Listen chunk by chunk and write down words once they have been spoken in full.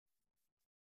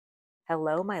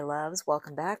Hello, my loves.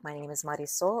 Welcome back. My name is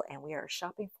Marizol, and we are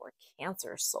shopping for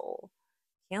Cancer Soul.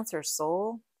 Cancer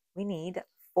Soul, we need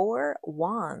 4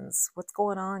 wands. What's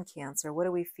going on, Cancer? What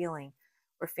are we feeling?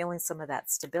 We're feeling some of that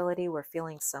stability. We're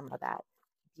feeling some of that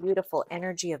beautiful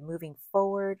energy of moving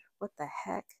forward. What the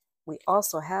heck? We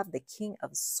also have the King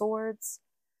of Swords.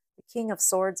 The King of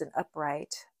Swords and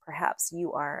upright. Perhaps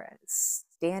you are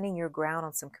standing your ground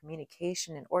on some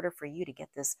communication in order for you to get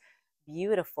this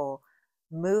beautiful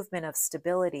movement of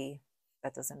stability.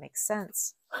 That doesn't make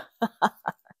sense.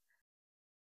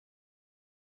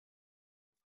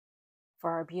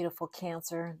 For our beautiful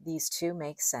Cancer, these two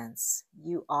make sense.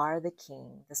 You are the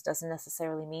king. This doesn't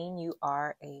necessarily mean you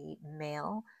are a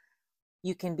male.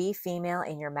 You can be female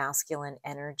in your masculine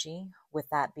energy. With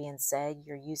that being said,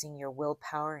 you're using your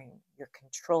willpower and your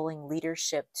controlling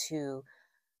leadership to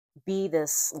be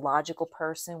this logical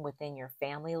person within your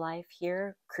family life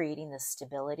here, creating this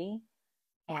stability.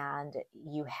 And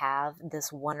you have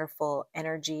this wonderful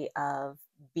energy of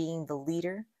being the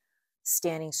leader,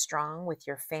 standing strong with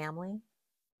your family,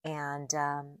 and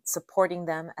supporting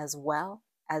them as well,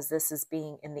 as this is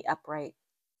being in the upright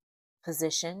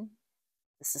position.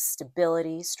 This is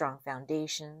stability, strong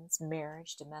foundations,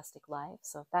 marriage, domestic life.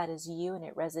 So if that is you and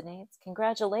it resonates,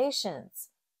 congratulations.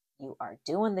 You are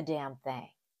doing the damn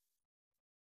thing.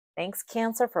 Thanks,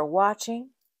 Cancer, for watching.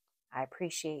 I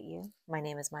appreciate you. My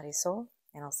name is Marisol,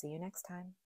 and I'll see you next time.